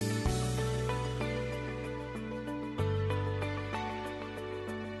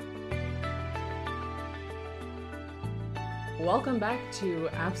Welcome back to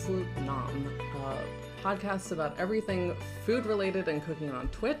Absolute Nom, a podcast about everything food related and cooking on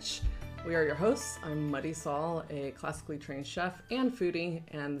Twitch. We are your hosts. I'm Muddy Saul, a classically trained chef and foodie,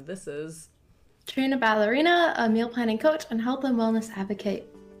 and this is Trina Ballerina, a meal planning coach and health and wellness advocate.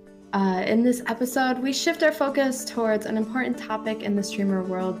 In this episode, we shift our focus towards an important topic in the streamer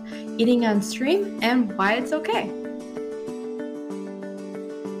world, eating on stream and why it's okay.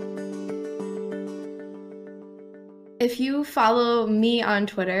 If you follow me on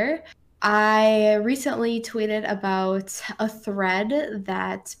Twitter, I recently tweeted about a thread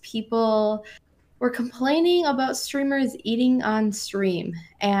that people were complaining about streamers eating on stream,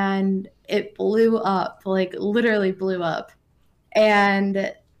 and it blew up, like literally blew up.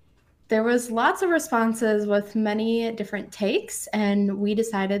 And there was lots of responses with many different takes, and we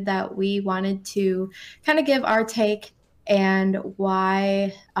decided that we wanted to kind of give our take and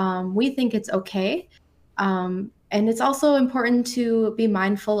why we think it's okay. And it's also important to be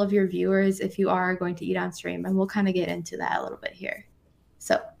mindful of your viewers if you are going to eat on stream, and we'll kind of get into that a little bit here.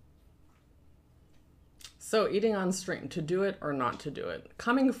 So eating on stream, to do it or not to do it.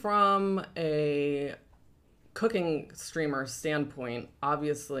 Coming from a cooking streamer standpoint,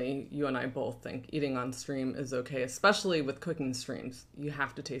 obviously you and I both think eating on stream is okay, especially with cooking streams. You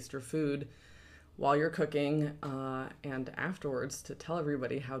have to taste your food while you're cooking and afterwards to tell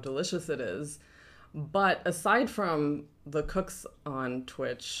everybody how delicious it is. But aside from the cooks on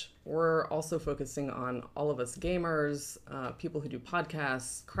Twitch, we're also focusing on all of us gamers, people who do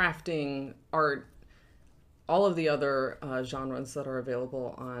podcasts, crafting, art, all of the other genres that are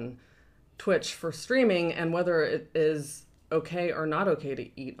available on Twitch for streaming, and whether it is okay or not okay to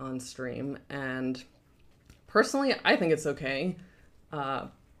eat on stream. And personally, I think it's okay.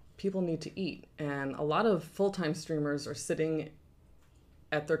 People need to eat, and a lot of full-time streamers are sitting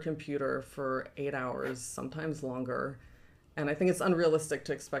at their computer for 8 hours, sometimes longer. And I think it's unrealistic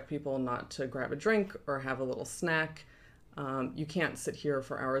to expect people not to grab a drink or have a little snack. You can't sit here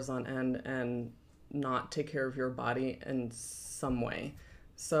for hours on end and not take care of your body in some way.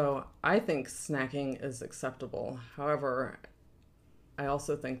 So I think snacking is acceptable. However, I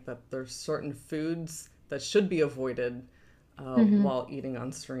also think that there's certain foods that should be avoided while eating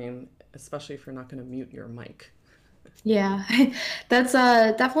on stream, especially if you're not going to mute your mic. Yeah, that's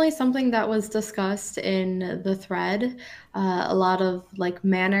definitely something that was discussed in the thread. A lot of like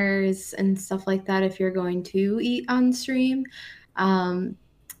manners and stuff like that if you're going to eat on stream.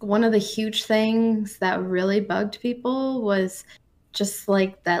 One of the huge things that really bugged people was just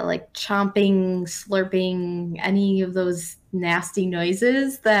like that, like chomping, slurping, any of those nasty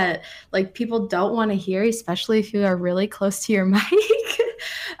noises that like people don't want to hear, especially if you are really close to your mic.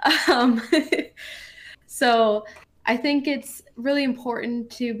 um, so I think it's really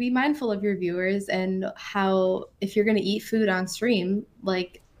important to be mindful of your viewers and how, if you're going to eat food on stream,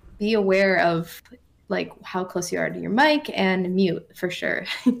 like be aware of like how close you are to your mic and mute for sure.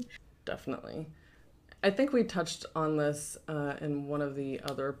 Definitely. I think we touched on this in one of the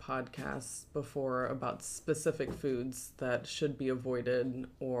other podcasts before about specific foods that should be avoided,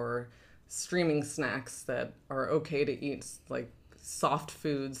 or streaming snacks that are okay to eat, like soft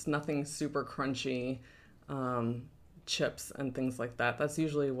foods, nothing super crunchy, chips and things like that. That's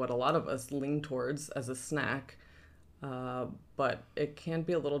usually what a lot of us lean towards as a snack. But it can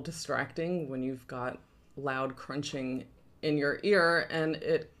be a little distracting when you've got loud crunching in your ear, and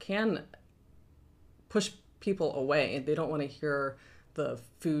it can push people away. They don't want to hear the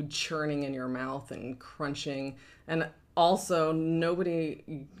food churning in your mouth and crunching. And also,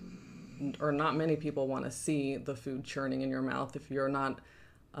 nobody or not many people want to see the food churning in your mouth if you're not,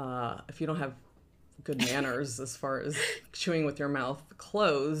 if you don't have good manners as far as chewing with your mouth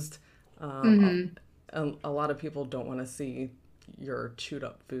closed. A lot of people don't want to see your chewed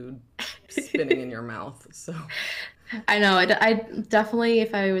up food spinning in your mouth. So I know. I definitely,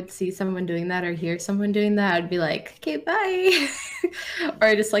 if I would see someone doing that or hear someone doing that, I'd be like, okay, bye. Or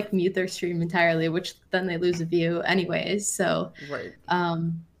I just like mute their stream entirely, which then they lose a view anyways. So right.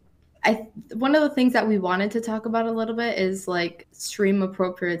 One of the things that we wanted to talk about a little bit is like stream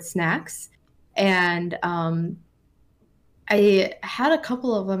appropriate snacks. And I had a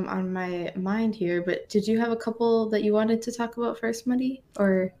couple of them on my mind here, but did you have a couple that you wanted to talk about first, Muddy?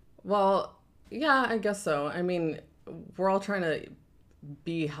 Or Well, yeah, I guess so. I mean, we're all trying to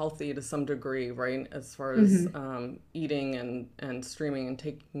be healthy to some degree, right? As far as eating and streaming and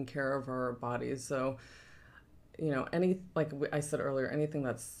taking care of our bodies. So, like I said earlier, anything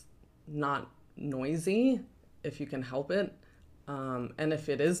that's not noisy, if you can help it. And if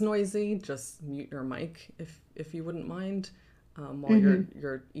it is noisy, just mute your mic if you wouldn't mind while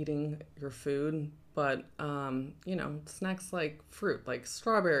you're eating your food. but snacks like fruit, like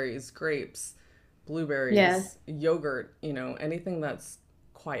strawberries, grapes, Yeah. blueberries, yogurt, anything that's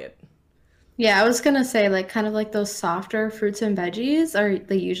quiet. Yeah, I was gonna say like kind of like those softer fruits and veggies are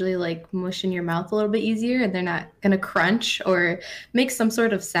they usually like mush in your mouth a little bit easier and they're not gonna crunch or make some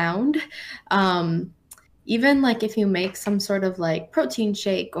sort of sound. Um, Even like if you make some sort of like protein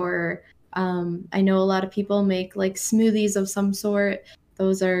shake or I know a lot of people make like smoothies of some sort.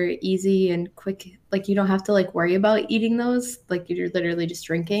 Those are easy and quick. Like you don't have to like worry about eating those. Like you're literally just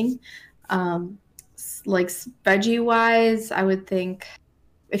drinking. Like veggie wise, I would think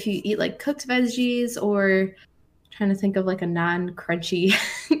if you eat like cooked veggies or trying to think of like a non-crunchy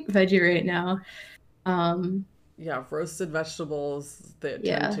veggie right now. Um, Yeah, roasted vegetables that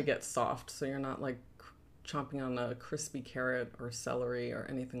tend to yeah, get soft, so you're not like chomping on a crispy carrot or celery or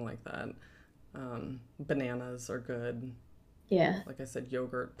anything like that. Bananas are good. yeah. Like I said,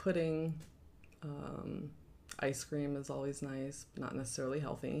 yogurt, pudding, um, ice cream is always nice, not necessarily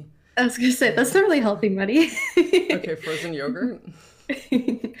healthy. I was gonna say that's not really healthy, buddy. Okay, frozen yogurt.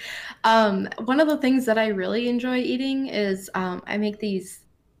 One of the things that I really enjoy eating is I make these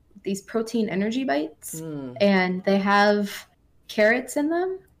protein energy bites, Mm, and they have carrots in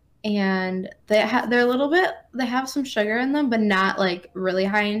them, and they're a little bit they have some sugar in them, but not like really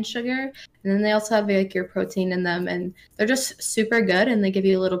high in sugar. And then they also have like your protein in them, and they're just super good, and they give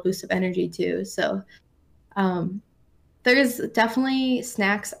you a little boost of energy too. So um, there's definitely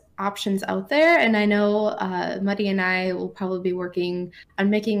snacks options out there, and I know Muddy and I will probably be working on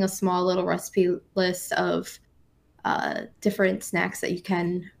making a small little recipe list of different snacks that you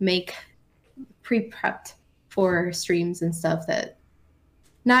can make pre-prepped for streams and stuff that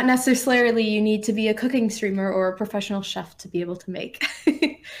not necessarily you need to be a cooking streamer or a professional chef to be able to make.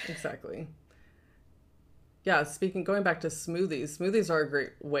 exactly. Yeah, going back to smoothies are a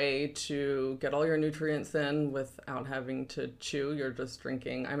great way to get all your nutrients in without having to chew. You're just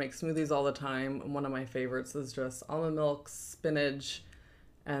drinking. I make smoothies all the time. One of my favorites is just almond milk, spinach,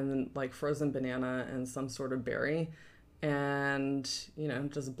 and like frozen banana and some sort of berry. And,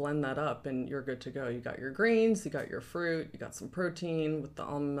 just blend that up and you're good to go. You got your greens, you got your fruit, you got some protein with the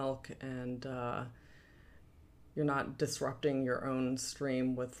almond milk, and you're not disrupting your own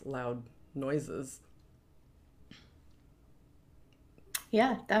stream with loud noises.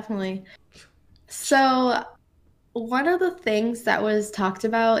 Yeah, definitely. So one of the things that was talked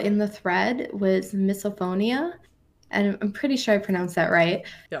about in the thread was misophonia, and I'm pretty sure I pronounced that right.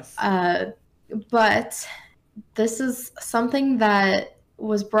 Yes. Uh, but this is something that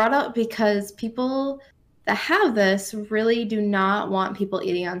was brought up because people that have this really do not want people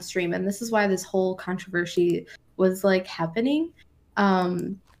eating on stream, and this is why this whole controversy was like happening.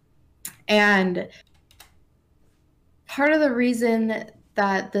 Um, and part of the reason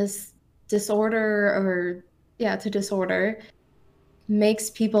that this disorder or yeah, to disorder makes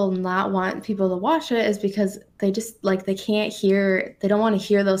people not want people to watch it is because they just like they don't want to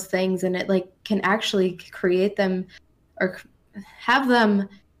hear those things, and it like can actually create them or have them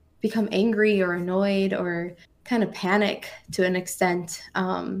become angry or annoyed or kind of panic to an extent.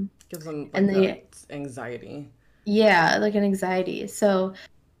 Gives them And like that they anxiety. Yeah, like an anxiety. So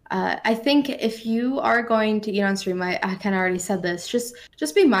I think if you are going to eat on stream, I kind of already said this. Just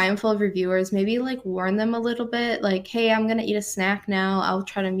be mindful of your viewers. Maybe like warn them a little bit. Like, hey, I'm gonna eat a snack now. I'll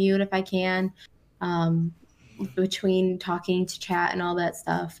try to mute if I can, um, between talking to chat and all that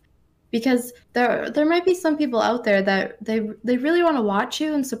stuff. Because there might be some people out there that they really want to watch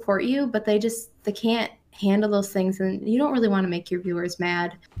you and support you, but they can't handle those things, and you don't really want to make your viewers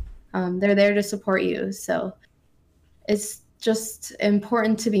mad. They're there to support you, so it's just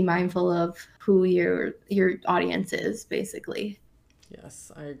important to be mindful of who your audience is, basically.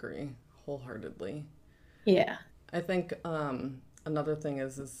 Yes, I agree wholeheartedly. Yeah. I think another thing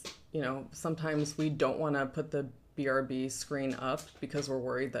is sometimes we don't want to put the BRB screen up because we're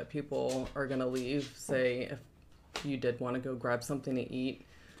worried that people are going to leave. Say if you did want to go grab something to eat,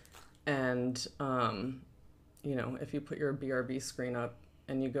 and if you put your BRB screen up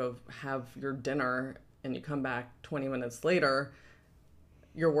and you go have your dinner and you come back 20 minutes later,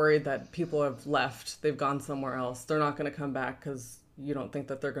 you're worried that people have left, they've gone somewhere else, they're not going to come back because you don't think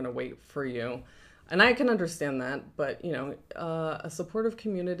that they're going to wait for you. And I can understand that, but a supportive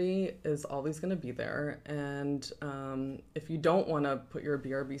community is always going to be there. And if you don't want to put your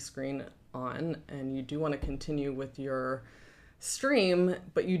BRB screen on and you do want to continue with your stream,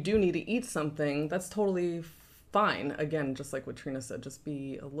 but you do need to eat something, that's totally fine. Again, just like what Trina said, just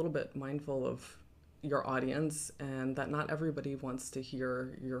be a little bit mindful of your audience and that not everybody wants to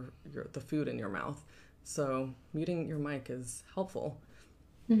hear the food in your mouth. So muting your mic is helpful.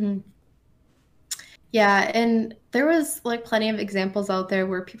 Mm-hmm. Yeah, and there was like plenty of examples out there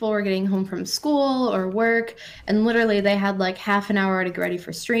where people were getting home from school or work, and literally they had like half an hour to get ready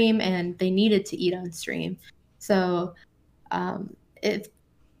for stream, and they needed to eat on stream. So, if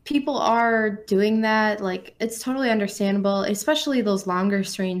people are doing that, like it's totally understandable, especially those longer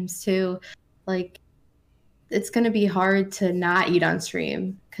streams too. Like it's going to be hard to not eat on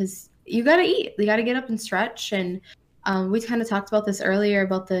stream because you got to eat. You got to get up and stretch. And we kind of talked about this earlier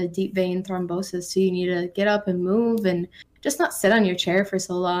about the deep vein thrombosis. So you need to get up and move and just not sit on your chair for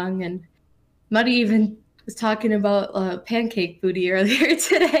so long. And Muddy even was talking about pancake booty earlier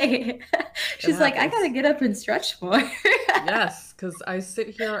today. It She's like, I got to happens. get up and stretch more. Yes, because I sit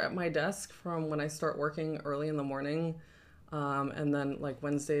here at my desk from when I start working early in the morning, and then like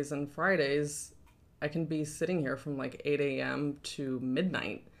Wednesdays and Fridays, I can be sitting here from like 8 a.m. to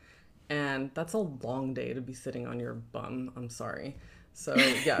midnight. And that's a long day to be sitting on your bum. I'm sorry. So,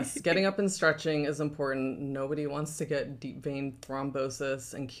 yes, getting up and stretching is important. Nobody wants to get deep vein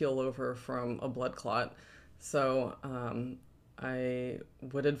thrombosis and keel over from a blood clot. So, I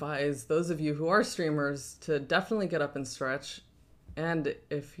would advise those of you who are streamers to definitely get up and stretch. And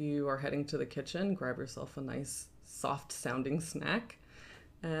if you are heading to the kitchen, grab yourself a nice, soft sounding snack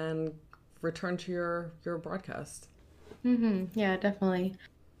and return to your broadcast. Yeah, definitely.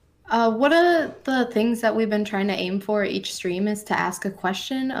 One of the things that we've been trying to aim for each stream is to ask a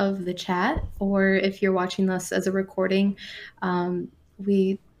question of the chat, or if you're watching this as a recording,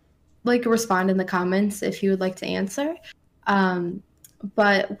 we like respond in the comments if you would like to answer. Um,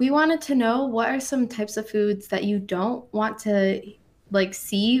 but we wanted to know what are some types of foods that you don't want to like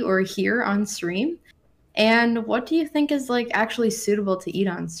see or hear on stream, and what do you think is like actually suitable to eat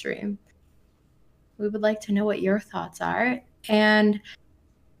on stream? We would like to know what your thoughts are. And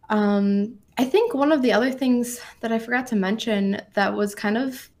I think one of the other things that I forgot to mention that was kind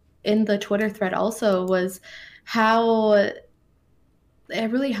of in the Twitter thread also was how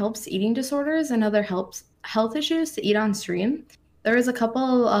it really helps eating disorders and other helps health issues to eat on stream. There was a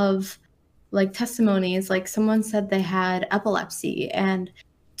couple of like testimonies, like someone said they had epilepsy, and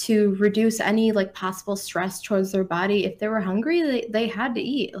to reduce any like possible stress towards their body, if they were hungry, they had to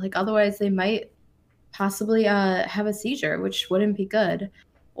eat. Like otherwise they might possibly have a seizure, which wouldn't be good.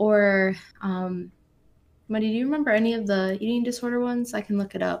 Or Muddy, do you remember any of the eating disorder ones? I can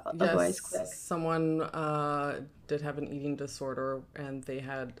look it up otherwise Yes, quick. someone did have an eating disorder and they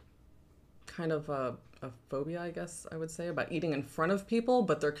had kind of a phobia, I guess I would say, about eating in front of people,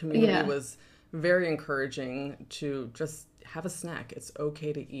 but their community Yeah. was very encouraging to just have a snack. It's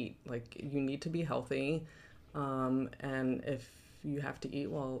okay to eat. Like, you need to be healthy. And if you have to eat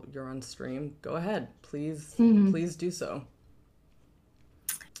while you're on stream, go ahead. Please, Mhm. please do so.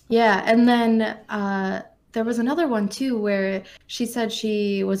 Yeah, and then there was another one too where she said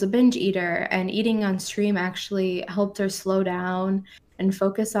she was a binge eater and eating on stream actually helped her slow down and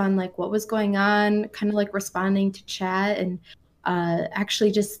focus on like what was going on, kind of like responding to chat and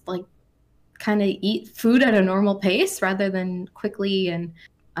actually just like kind of eat food at a normal pace rather than quickly and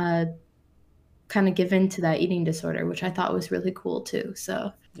uh, kind of give in to that eating disorder, which I thought was really cool too.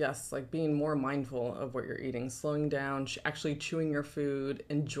 So, Yes, like being more mindful of what you're eating, slowing down, actually chewing your food,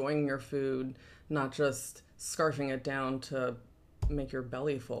 enjoying your food, not just scarfing it down to make your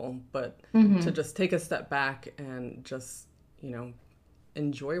belly full, but to mhm. just take a step back and just, you know,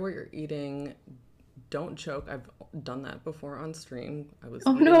 enjoy what you're eating. Don't choke. I've done that before on stream. I was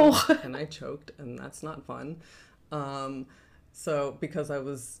Oh no. eating and I choked, and that's not fun. Um, so because I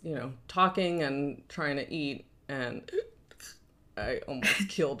was, talking and trying to eat, and I almost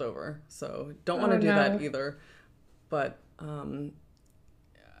keeled over. So don't want to Oh do that no. either. But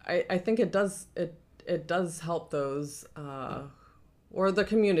I think it does help those or the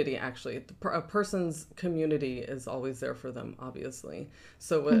community actually. A person's community is always there for them, obviously.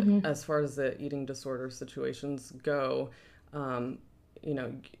 So Mhm. as far as the eating disorder situations go, um, you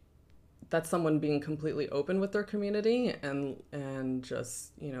know, that's someone being completely open with their community and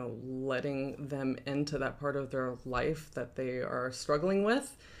just letting them into that part of their life that they are struggling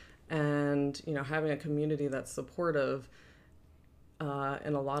with, and having a community that's supportive in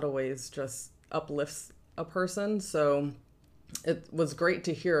a lot of ways just uplifts a person. So it was great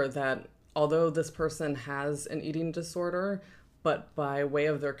to hear that although this person has an eating disorder, but by way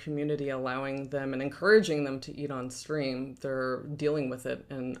of their community allowing them and encouraging them to eat on stream, they're dealing with it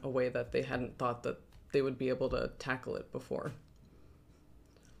in a way that they hadn't thought that they would be able to tackle it before.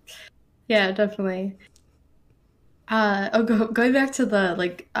 Yeah, definitely. Going back to the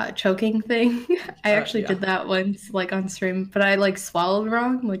like choking thing, I actually Yeah. did that once, like on stream, but I like swallowed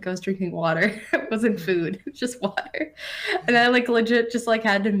wrong. Like I was drinking water. It wasn't food, it was just water. And I like legit just like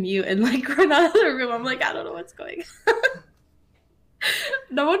had to mute and like run out of the room. I'm like, I don't know what's going on.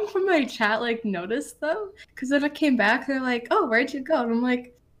 No one from my chat like noticed though, because then I came back, they're like, "Oh, where'd you go?" And I'm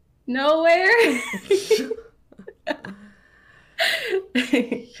like, "Nowhere."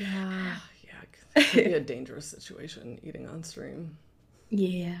 Yeah, yeah, it could be a dangerous situation eating on stream.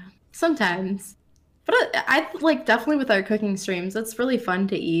 Yeah, sometimes. But I like definitely with our cooking streams, it's really fun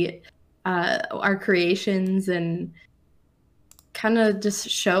to eat our creations and kind of just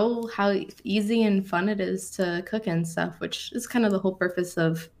show how easy and fun it is to cook and stuff, which is kind of the whole purpose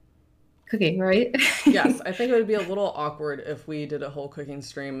of cooking, right? Yes, I think it would be a little awkward if we did a whole cooking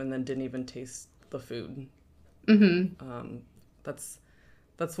stream and then didn't even taste the food. Hmm. Um, that's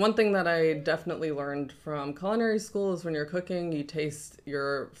that's one thing that I definitely learned from culinary school is when you're cooking, you taste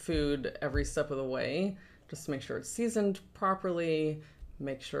your food every step of the way, just to make sure it's seasoned properly,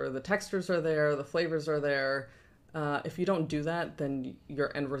 make sure the textures are there, the flavors are there. If you don't do that, then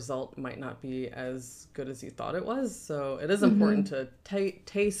your end result might not be as good as you thought it was. So it is important Hmm. to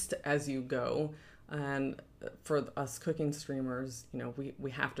taste as you go. And for us cooking streamers,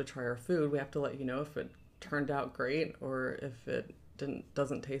 we have to try our food. We have to let you know if it turned out great or if it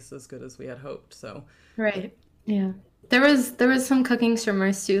doesn't taste as good as we had hoped. So Right. Yeah. There was some cooking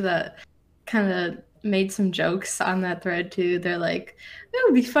streamers too that kind of made some jokes on that thread too. They're like, it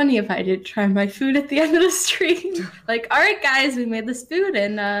would be funny if I did try my food at the end of the stream. Like, all right, guys, we made this food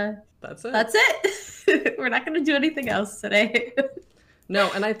and that's it. that's it. We're not gonna do anything else today. No,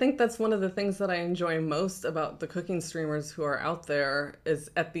 and I think that's one of the things that I enjoy most about the cooking streamers who are out there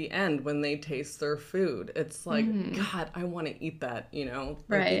is at the end when they taste their food. It's like, Hmm. God, I want to eat that. Like you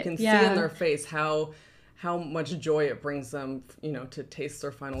Right. can see in Yeah. their face how much joy it brings them, to taste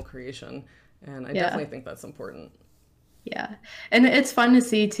their final creation. And I Yeah. definitely think that's important. Yeah. And it's fun to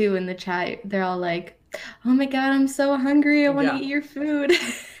see too in the chat. They're all like, "Oh my God, I'm so hungry. I want to Yeah. eat your food."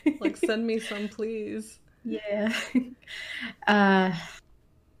 Like send me some, please. Yeah. Uh,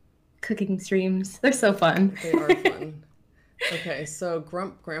 cooking streams. They're so fun. They are fun. Okay, so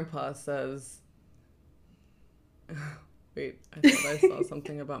Grump Grandpa says, wait, I thought I saw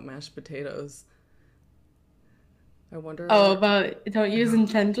something about mashed potatoes. I Oh, wonder. about don't use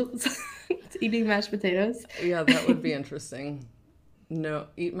utensils eating mashed potatoes. Yeah, that would be interesting. No,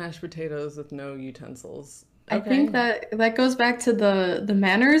 eat mashed potatoes with no utensils. I think Okay, that goes back to the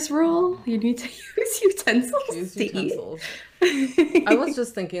manners rule. You need to use utensils use to eat. utensils. I was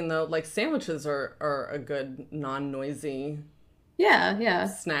just thinking though, like sandwiches are a good non-noisy Yeah, yeah.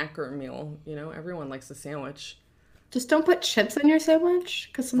 snack or meal. Everyone likes a sandwich. Just don't put chips in your sandwich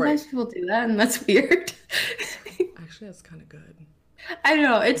because Right. sometimes people do that and that's weird. Actually, that's kind of good. I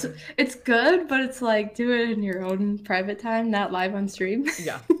know it's good, but it's like do it in your own private time, not live on stream.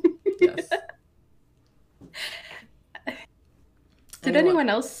 Yeah. Yes. Did Anyone? anyone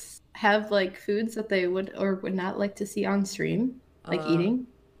else have like foods that they would or would not like to see on stream, like Uh, eating?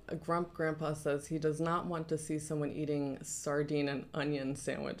 Grump Grandpa says he does not want to see someone eating sardine and onion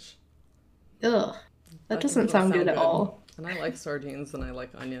sandwich. Ugh, that That doesn't doesn't sound good sound at good. all. And I like sardines and I like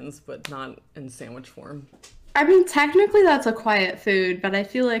onions, but not in sandwich form. I mean, technically that's a quiet food, but I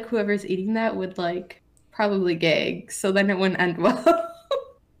feel like whoever's eating that would like probably gag, so then it wouldn't end well.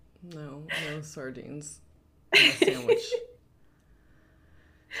 No, no sardines in a sandwich.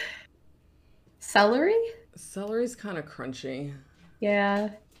 Celery? Celery's kind of crunchy. Yeah.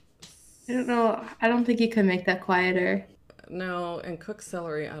 I don't know. I don't think you could make that quieter. No, and cooked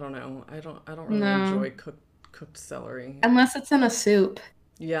celery, I don't know. I don't really No. enjoy cooked celery. Unless it's in a soup.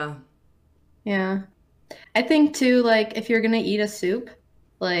 Yeah. Yeah. I think too, like if you're gonna eat a soup,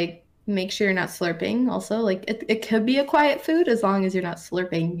 like make sure you're not slurping also. Like it could be a quiet food as long as you're not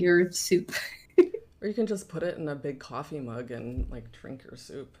slurping your soup. Or you can just put it in a big coffee mug and like drink your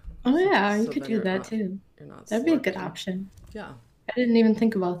soup. Oh So yeah, you so could then do you're that not too. you're not That'd be a good slurping. option. Yeah. I didn't even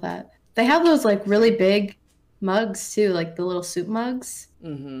think about that. They have those like really big mugs too, like the little soup mugs.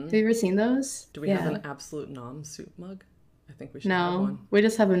 Mm-hmm. Have you ever seen those? Do we have Yeah. an absolute nom soup mug? I think we should have No, one. we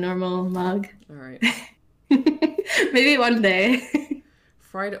just have a normal mug. All right. Maybe one day.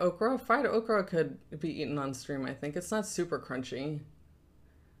 Fried okra. Fried okra could be eaten on stream, I think. It's not super crunchy.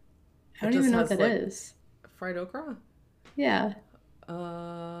 I It don't just even know what has that like is. fried okra. Yeah.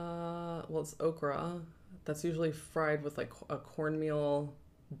 Well, it's okra. That's usually fried with like a cornmeal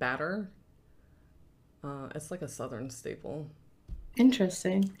batter. It's like a southern staple.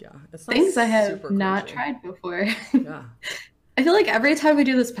 Interesting. Yeah, it's not Things I have super not crunchy. tried before. Yeah. I feel like every time we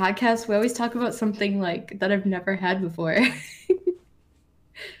do this podcast, we always talk about something like that I've never had before.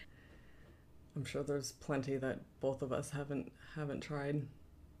 I'm sure there's plenty that both of us haven't tried.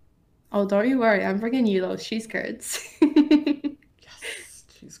 Oh, don't you worry. I'm bringing you those cheese curds. Yes,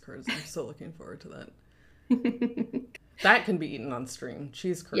 cheese curds. I'm so looking forward to that. That can be eaten on stream.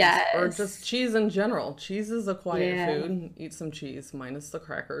 Cheese curds. Or just Yes. cheese in general. Cheese is a quiet Yeah. food. Eat some cheese, minus the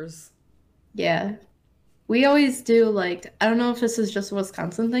crackers. Yeah. We always do like I don't know if this is just a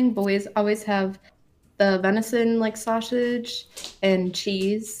Wisconsin thing, but we always have the venison like sausage and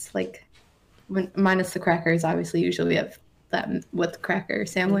cheese, like minus the crackers. Obviously, usually we have that with cracker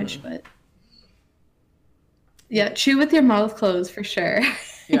sandwich, but yeah, chew with your mouth closed for sure.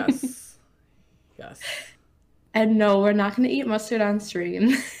 Yes. Yes. And no, we're not going to eat mustard on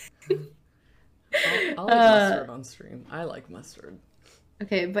stream. I'll eat mustard on stream. I like mustard.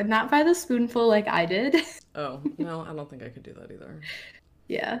 Okay, but not by the spoonful like I did. Oh, no, I don't think I could do that either.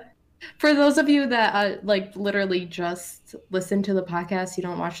 Yeah. For those of you that like literally just listen to the podcast, you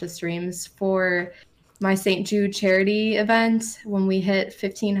don't watch the streams, for my St. Jude charity event, when we hit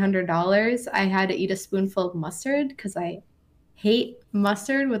 $1,500, I had to eat a spoonful of mustard because I hate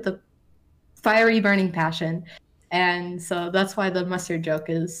mustard with a fiery burning passion. And so that's why the mustard joke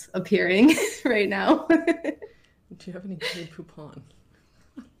is appearing right now. Do you have any good poupon?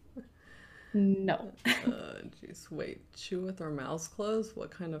 No. Jeez, wait. Chew with our mouths closed?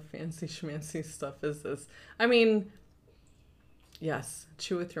 What kind of fancy schmancy stuff is this? I mean, yes,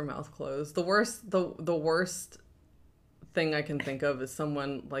 chew with your mouth closed. The worst thing I can think of is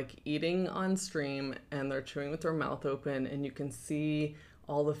someone like eating on stream and they're chewing with their mouth open and you can see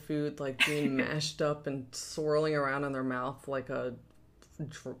all the food like being mashed up and swirling around in their mouth like a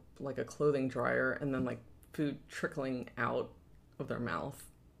clothing dryer, and then like food trickling out of their mouth.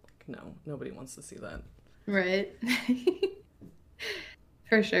 Like, no, nobody wants to see that. Right.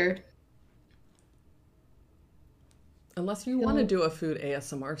 For sure. Unless you want to do a food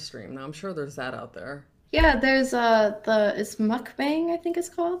ASMR stream. Now I'm sure there's that out there. Yeah, there's it's mukbang, I think it's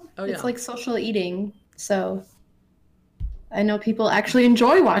called. Oh It's yeah. like social eating. So I know people actually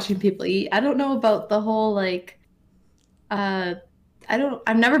enjoy watching people eat. I don't know about the whole like uh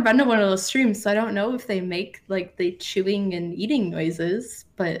I've never been to one of those streams, so I don't know if they make like the chewing and eating noises,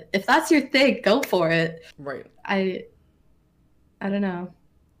 but if that's your thing, go for it. Right. I don't know.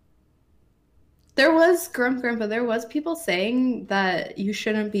 There was Grandpa, there was people saying that you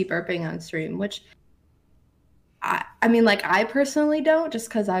shouldn't be burping on stream, which I mean, like I personally don't, just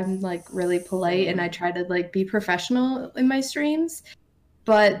because I'm like really polite and I try to like be professional in my streams.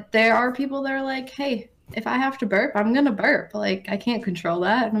 But there are people that are like, hey, if I have to burp, I'm gonna burp. Like I can't control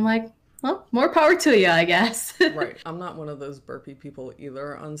that. And I'm like, well, more power to you, I guess. Right. I'm not one of those burpy people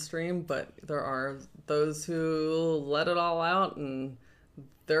either on stream, but there are those who let it all out and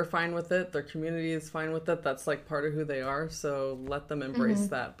they're fine with it. Their community is fine with it. That's like part of who they are. So let them embrace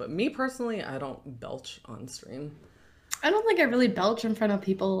that. But me personally, I don't belch on stream. I don't think I really belch in front of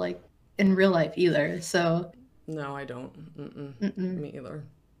people like in real life either. So No, I don't. mm-mm. Me either.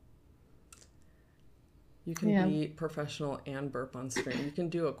 You can be professional and burp on stream. You can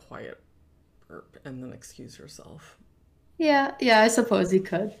do a quiet burp and then excuse yourself. Yeah, I suppose you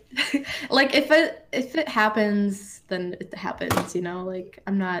could. Like if it happens, then it happens, you know? Like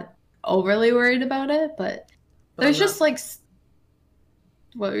I'm not overly worried about it, but But there's I'm just not, like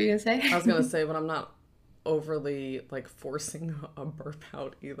what were you gonna say? I was gonna say, but I'm not overly like forcing a burp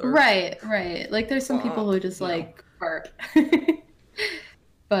out either. Right. Like there's some people who just No. like burp.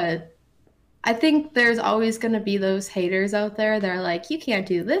 But I think there's always gonna be those haters out there that are like, you can't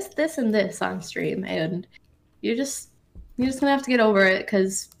do this, and this on stream, and you're just gonna have to get over it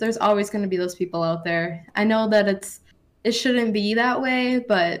because there's always gonna be those people out there. I know that it shouldn't be that way,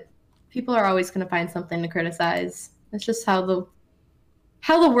 but people are always gonna find something to criticize. It's just how the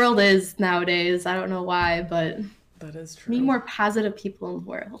world is nowadays. I don't know why, but That is true. need more positive people in the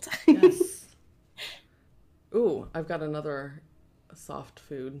world. Yes. Ooh, I've got another soft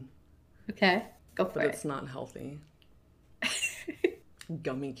food, Okay, go for but it. it's not healthy.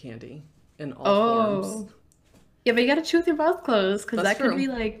 Gummy candy in all Oh. forms. Yeah, but you gotta chew with your mouth closed because That's that could true. be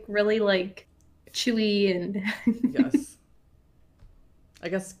like really like chewy and Yes. I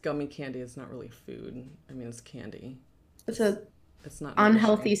guess gummy candy is not really food. I mean, it's candy. it's a It's not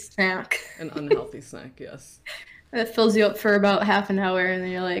unhealthy nourishing. snack. An unhealthy snack, yes. It fills you up for about half an hour and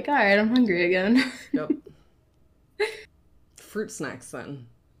then you're like, all right, I'm hungry again. Yep. Fruit snacks then.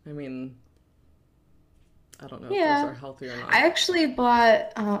 I mean, I don't know if Yeah. those are healthy or not. I actually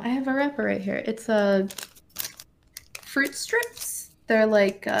bought, I have a wrapper right here. It's a fruit strips. They're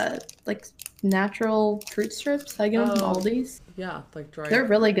like natural fruit strips. I get them from Oh, Aldi's. yeah, like They're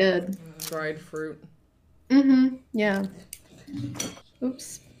really good. dried fruit. Mm-hmm. Yeah.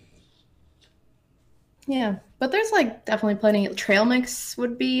 Oops. Yeah. But there's like definitely plenty. Trail mix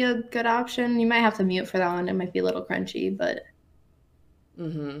would be a good option. You might have to mute for that one. It might be a little crunchy, but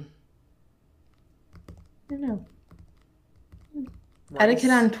Mm-hmm. I don't know. Etiquette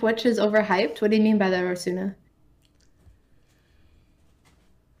Rice. on Twitch is overhyped. What do you mean by that, Rosuna?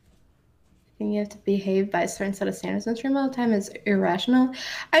 You have to behave by a certain set of standards on stream all the time is irrational.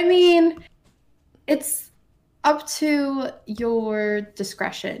 I mean, it's up to your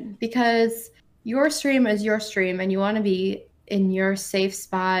discretion because your stream is your stream and you want to be in your safe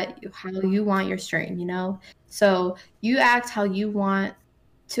spot, how you want your stream, you know? So you act how you want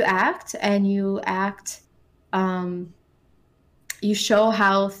to act and you act, you show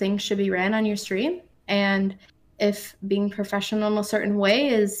how things should be ran on your stream. And if being professional in a certain way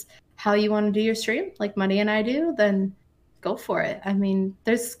is how you want to do your stream, like Money and I do, then go for it. I mean,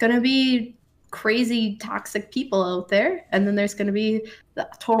 there's going to be crazy toxic people out there, and then there's going to be the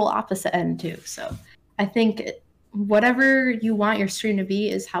total opposite end too. So I think whatever you want your stream to be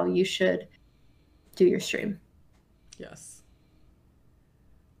is how you should do your stream. Yes.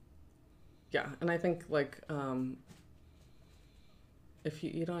 Yeah, and I think like if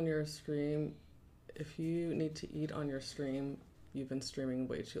you eat on your stream, if you need to eat on your stream, you've been streaming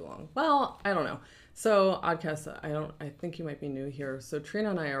way too long. Well, I don't know. So, Oddcast, I think you might be new here. So,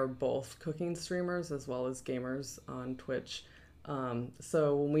 Trina and I are both cooking streamers as well as gamers on Twitch.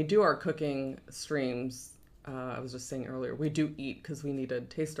 So, when we do our cooking streams, I was just saying earlier, we do eat because we need to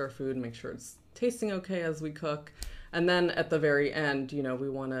taste our food and make sure it's tasting okay as we cook. And then at the very end, you know, we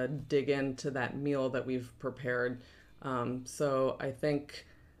want to dig into that meal that we've prepared. So I think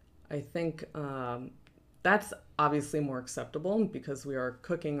that's obviously more acceptable because we are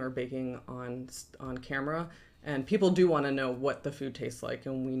cooking or baking on camera, and people do want to know what the food tastes like,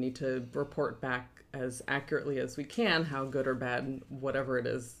 and we need to report back as accurately as we can how good or bad whatever it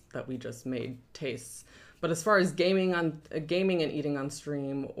is that we just made tastes. But as far as gaming and eating on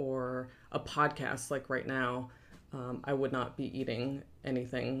stream or a podcast like right now, I would not be eating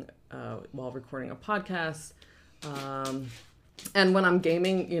anything while recording a podcast. And when I'm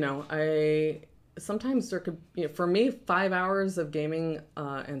gaming, you know, sometimes there could, you know, for me, 5 hours of gaming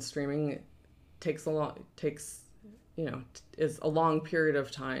and streaming is a long period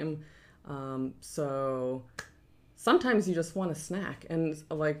of time. So sometimes you just want a snack. And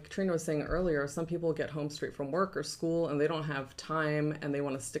like Trina was saying earlier, some people get home straight from work or school and they don't have time and they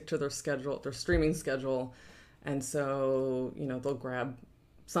want to stick to their schedule, their streaming schedule. And so, you know, they'll grab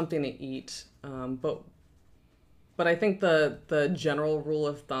something to eat. But I think the general rule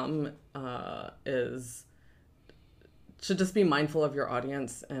of thumb should just be mindful of your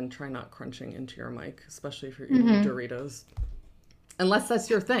audience and try not crunching into your mic, especially if you're eating Doritos. Unless that's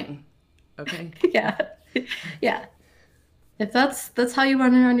your thing. Okay? Yeah. Yeah. If that's how you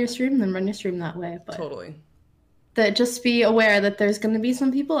want to run your stream, then run your stream that way. But totally. Just be aware that there's going to be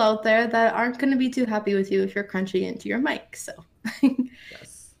some people out there that aren't going to be too happy with you if you're crunching into your mic. So,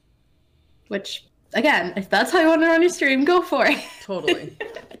 yes. Which, again, if that's how you want to run your stream, go for it. Totally.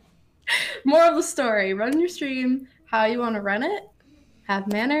 More of the story: run your stream how you want to run it, have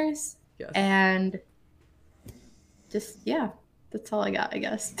manners, yes. And just that's all I got, I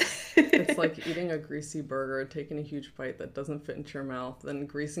guess. It's like eating a greasy burger, taking a huge bite that doesn't fit into your mouth, then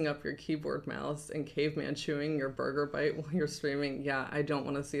greasing up your keyboard mouse and caveman chewing your burger bite while you're streaming. Yeah, I don't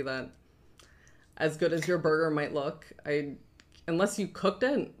want to see that. As good as your burger might look, unless you cooked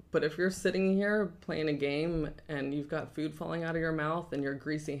it, but if you're sitting here playing a game and you've got food falling out of your mouth and your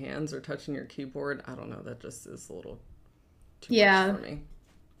greasy hands are touching your keyboard, I don't know, that just is a little too much for me.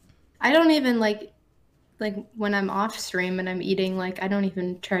 I don't even like when I'm off stream and I'm eating, like I don't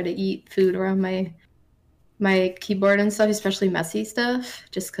even try to eat food around my keyboard and stuff, especially messy stuff,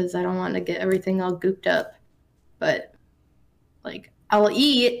 just because I don't want to get everything all gooped up. But like I'll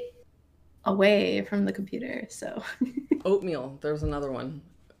eat away from the computer. So oatmeal, there's another one.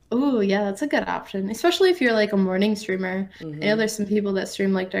 Oh yeah, that's a good option, especially if you're like a morning streamer. Mm-hmm. I know there's some people that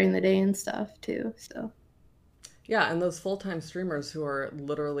stream like during the day and stuff too. So yeah, and those full-time streamers who are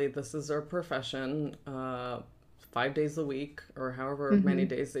literally, this is their profession, 5 days a week or however many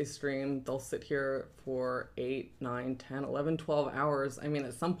days they stream, they'll sit here for 8, 9, 10, 11, 12 hours. I mean,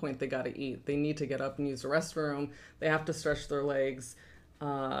 at some point they got to eat. They need to get up and use the restroom. They have to stretch their legs.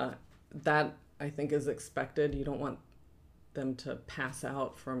 That I think is expected. You don't want them to pass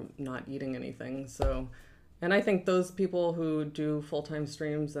out from not eating anything. So, and I think those people who do full-time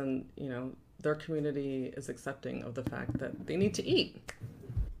streams and, you know, their community is accepting of the fact that they need to eat.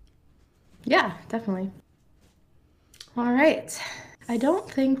 Yeah, definitely. All right. I don't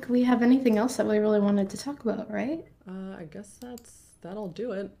think we have anything else that we really wanted to talk about, right? I guess that'll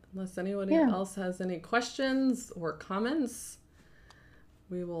do it. Unless anybody Yeah. else has any questions or comments,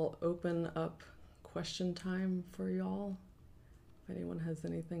 we will open up question time for y'all. If anyone has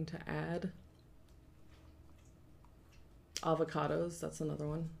anything to add. Avocados, that's another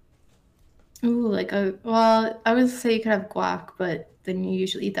one. Ooh, well, I would say you could have guac, but then you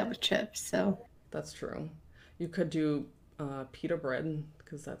usually eat that with chips, so. That's true. You could do pita bread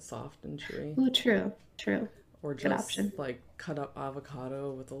because that's soft and chewy. Ooh, true, true. Or Good just option. like cut up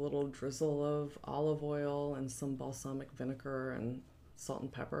avocado with a little drizzle of olive oil and some balsamic vinegar and salt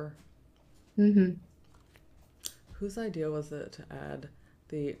and pepper. Mm-hmm. Whose idea was it to add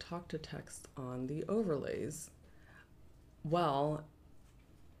the talk to text on the overlays? Well,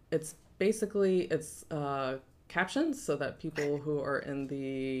 it's basically captions so that people who are in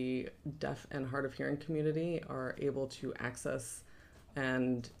the deaf and hard of hearing community are able to access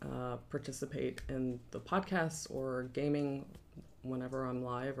and participate in the podcast or gaming whenever I'm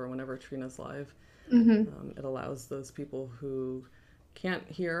live or whenever Trina's live. Mm-hmm. It allows those people who can't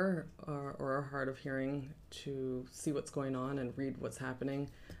hear or are hard of hearing to see what's going on and read what's happening.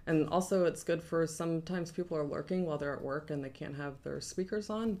 And also it's good for sometimes people are lurking while they're at work and they can't have their speakers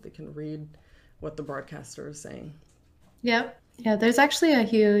on. They can read what the broadcaster is saying. Yep. Yeah, there's actually a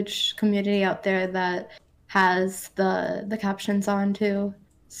huge community out there that has the captions on too.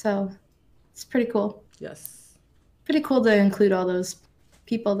 So it's pretty cool. Yes. Pretty cool to include all those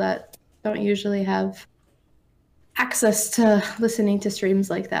people that don't usually have access to listening to streams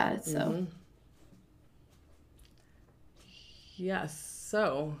like that. So Mm-hmm. Yes.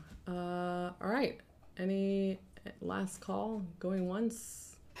 So, all right. Any last call? Going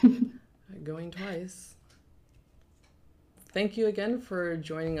once, going twice. Thank you again for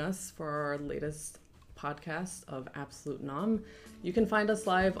joining us for our latest podcast of Absolute Nom. You can find us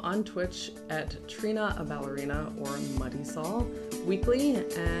live on Twitch at Trina a Ballerina or Muddy Saul weekly,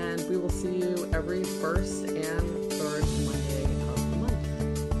 and we will see you every first and third Monday